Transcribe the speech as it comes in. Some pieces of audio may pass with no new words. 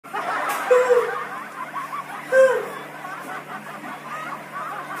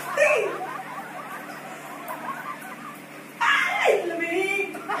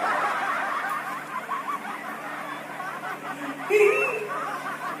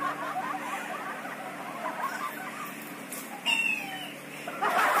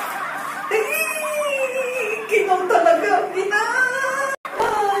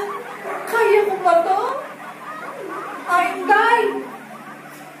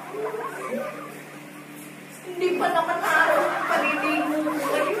Hindi pa naman araw ng paliligo ko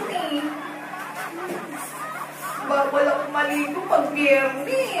ngayon eh. Bawal ako maligo pag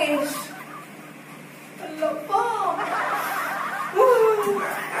Biyernes. Alam pa.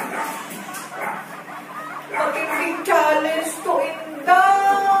 Matinding challenge to,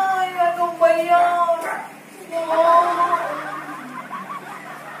 Inday. Ano ba yan? Wow.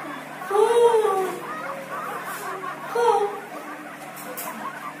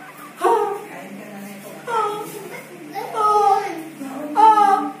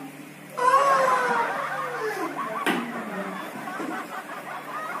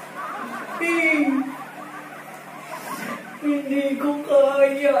 Hindi ko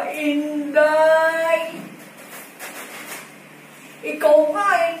kaya, Inday. Ikaw nga,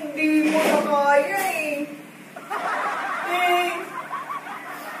 hindi mo na kaya eh.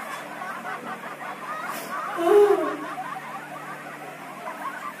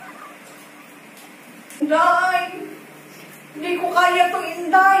 Inday! Hindi ko kaya to,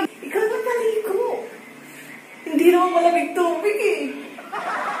 Inday. Ikaw na naligo. Hindi naman malamig tubig eh.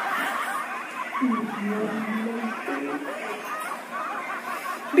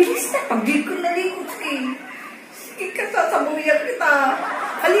 Bilis na, pag-di ko naligo eh. Sige ka, sasabuyan kita.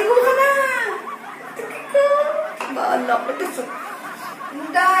 Aligo ka na. Sige ka. Baala ko ito.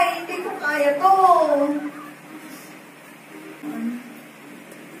 Inday, hindi ko kaya to.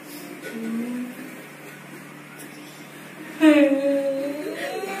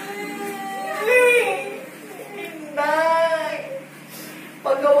 Inday,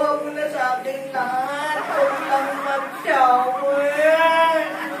 pagawa mo na sa akin lahat. Huwag lang mag-shower.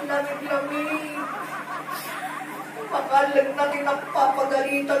 Ang lamig-lamig. Makalag na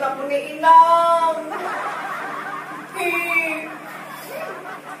kinapapagalitan ako ni Inang.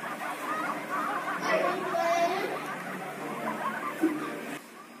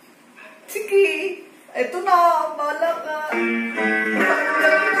 Sige, eto na, bahala ka.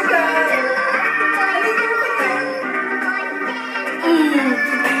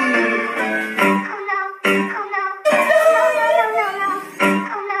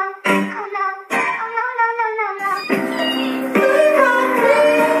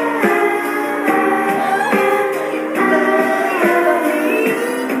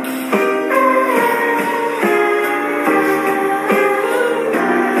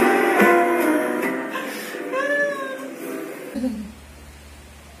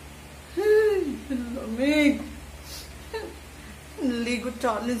 LIGO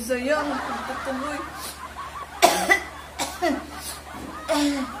challenge na yan. Pagtutuloy.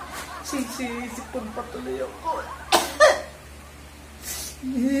 Sisipon patuloy ako.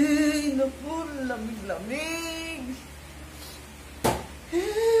 Naku, lamig-lamig.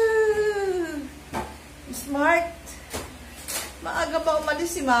 Smart. Maaga ba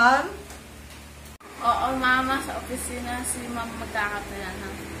umalis si ma'am? Oo, mama. Sa opisina si ma'am magkakataya na.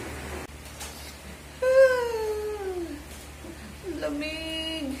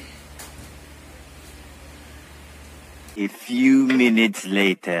 Lamig. A few minutes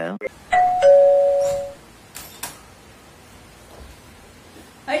later.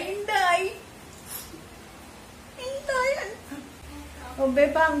 Ay, Inday. Inday. O,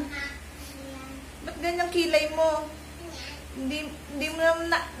 Bebang. Ba't ganyang kilay mo? Hindi mo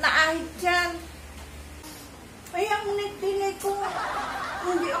naman naahit yan. Ay, ang nagtilay ko.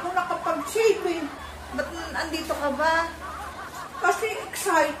 Hindi ako nakapag-shave eh. Ba't andito ka ba? Kasi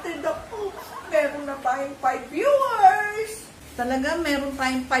excited ako. Meron na tayong 5 viewers. Talaga? Meron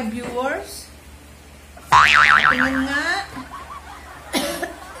tayong 5 viewers? Tingnan nga.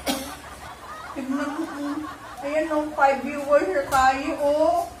 Tignan mo. Ayan o, 5 viewers na tayo.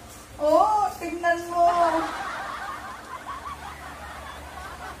 Oh, tignan mo.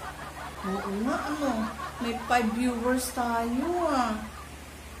 Oo nga, ano. May 5 viewers tayo ah.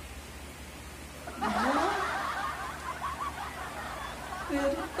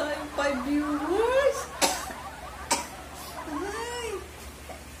 Meron tayong 5 viewers.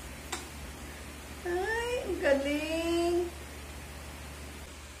 Ay, ang galing.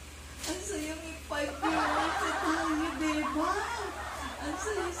 Ang saya may 5 viewers sa tayo, diba? Ang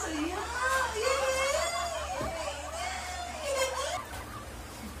saya-saya.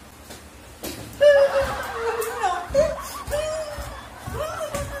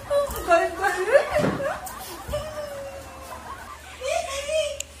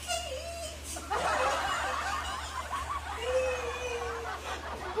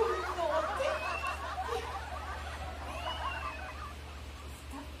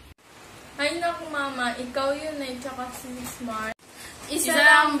 Ay naku mama, ikaw yun eh, tsaka si Smart. Isa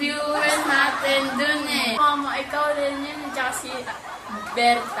lang viewers natin dun eh. Mama, ikaw rin yun, tsaka si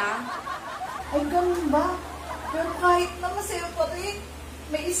Berta. Ay, ganun ba? Pero kahit na masaya pa rin,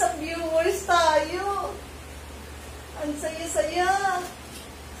 may isang viewers tayo. Ang saya-saya.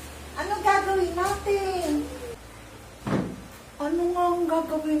 Ano gagawin natin? Ano nga ang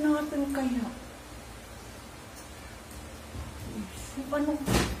gagawin natin kaya? Anong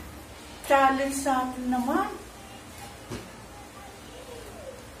challenge natin naman?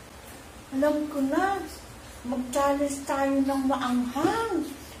 Alam ko na, mag-challenge tayo ng maanghang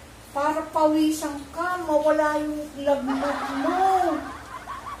para pawisan ka, mawala yung lagnat mo.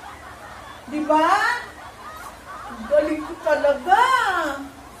 Diba? Galing ko talaga.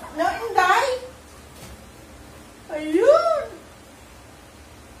 Na, Inday? Ayun.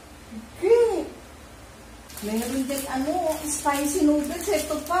 Okay. Meron din spicy noodles.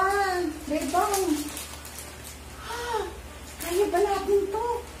 Ito pa. Bebang. Kaya ba natin to?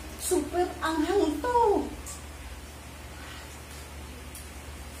 Super anghang to.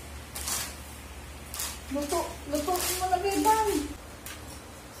 Luto mo na, Bebang.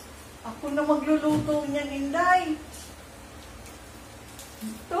 Ako na magluluto niyan, Inday.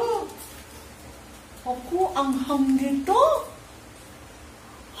 Ito. Ako anghang nito.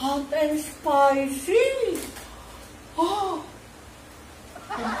 Hot and spicy. Oh.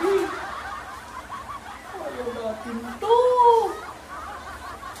 Okay. Ayaw natin to.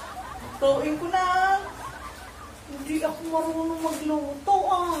 Tutuin ko na. Hindi ako marunong magluto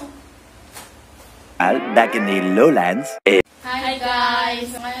Back in the lowlands. Hi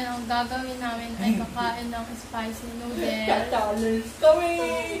guys! So ngayon ang gagawin namin ay kakain ng spicy noodles. Challenge kami.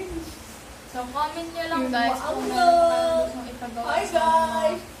 So comment nyo lang guys kung meron kung ipagawa sa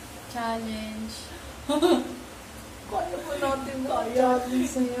mga challenge. Kaya po natin challenge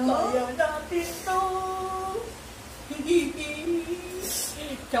sa'yo. Kaya natin to.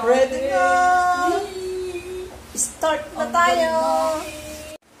 Ready na. Start na tayo.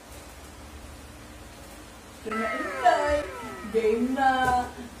 Game na.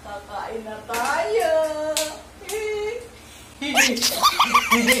 Kakain na tayo.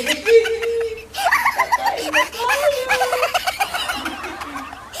 Kakain na tayo.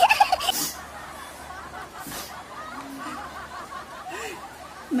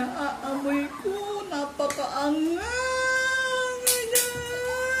 Naaamoy ko. Napakaangang.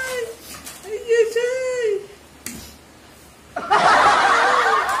 Ayan. Ayan.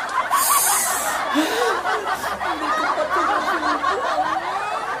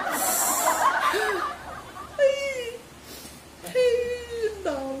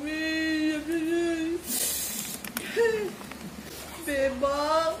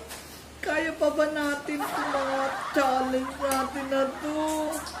 Bebang, kaya pa ba natin itong mga challenge natin na to?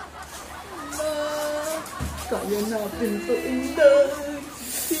 Kaya natin to, Inday.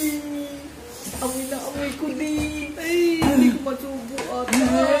 Amoy na amoy ko din. Ay, hindi ko masubo ata.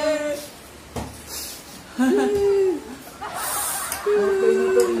 Okay na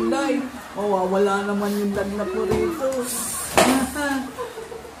to, Inday. Mawawala naman yung lagnat mo rito.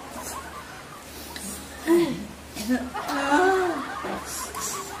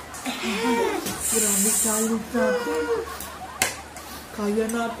 Grabe challenge natin. Kaya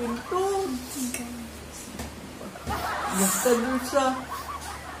natin to. Basta dun sa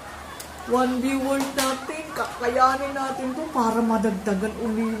 1 viewers natin, kakayanin natin to para madagdagan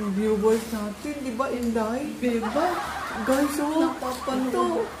uli yung viewers natin. Di ba, Inday? Diba? Guys,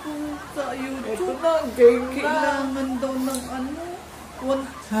 napapanood ko sa YouTube. Ito na, game na. Kailangan daw ng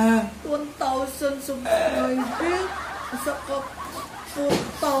 1,000 subscribers. Saka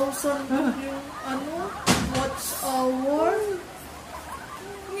 4,000 yung watch hour.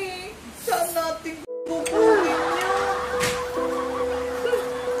 Saan natin kukunin niya?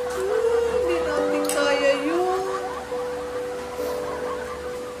 Hindi natin kaya yun.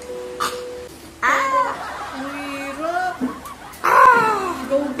 Ang hirap.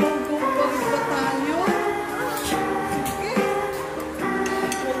 Go, go, go. Bakit ba tayo? Sige.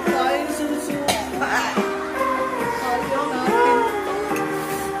 Huwag tayo susuka. Kaya natin.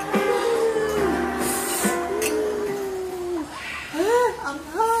 Ang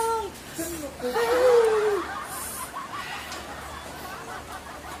hang.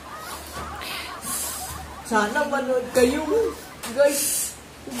 Sana manood kayo, guys.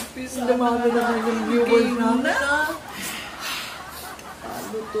 Dumami naman yung viewers namin.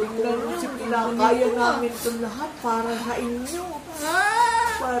 Tingnan nyo, kinakaya namin itong lahat para sa inyo.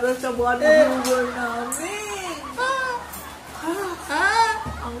 Para sa mga viewer namin.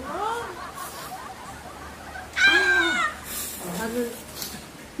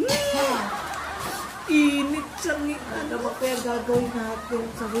 Init sa ngita. Ano ba kaya gagawin natin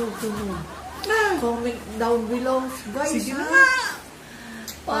sa susunod? Comment down below, guys. Sige na.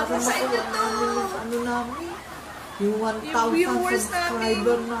 Para sa inyo to. Ano namin? Yung 1,000 Yung viewers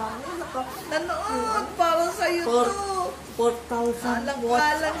subscriber namin. Nanood, para sa'yo to. 4,000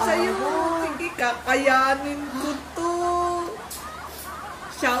 Alang-alang sa'yo. Sige, kakayanin ko to.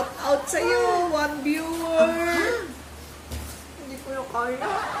 Shout out sa'yo, 1 viewer. Hindi ko na kaya.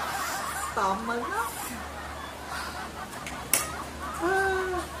 Tama na.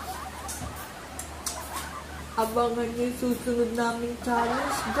 Abangan niyo yung susunod naming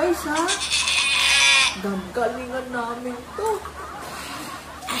challenge, guys, ha? Gagalingan namin to.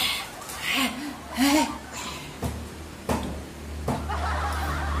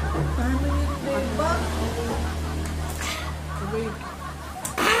 Paano yun, diba? Okay.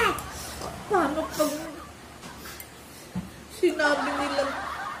 Paano pag sinabi nila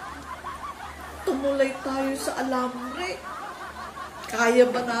tumulay tayo sa alambre? Kaya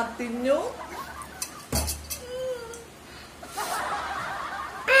ba natin yun?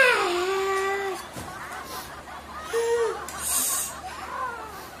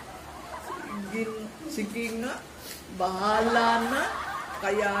 Sige nga, bahala na.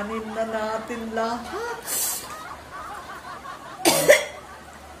 Kayanin na natin lahat.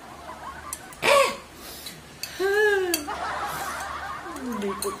 Hindi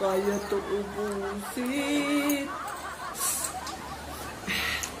ko kaya ito ubusin.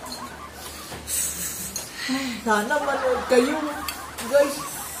 Sana manood kayo, guys.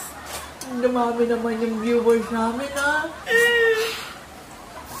 Dumami naman yung viewers namin, ha?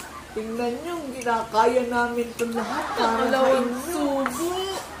 Tingnan nyo, ginakaya namin ito lahat para sa inyo.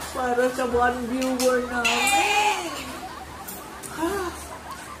 Para sa 1 viewer namin. Ha?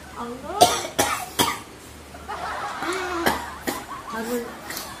 Ang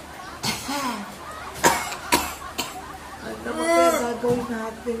ano ba kaya gagawin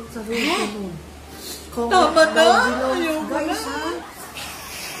natin sa susunod? Tama na! Guys, ha?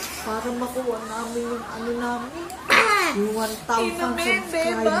 Para makuha namin yung ano namin. Yung 1,000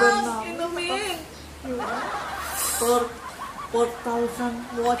 subscriber namin. Inumin! Yung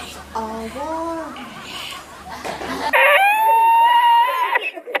 4,000 watch hour.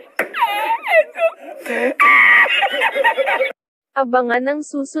 Abangan ang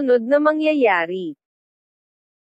susunod na mangyayari.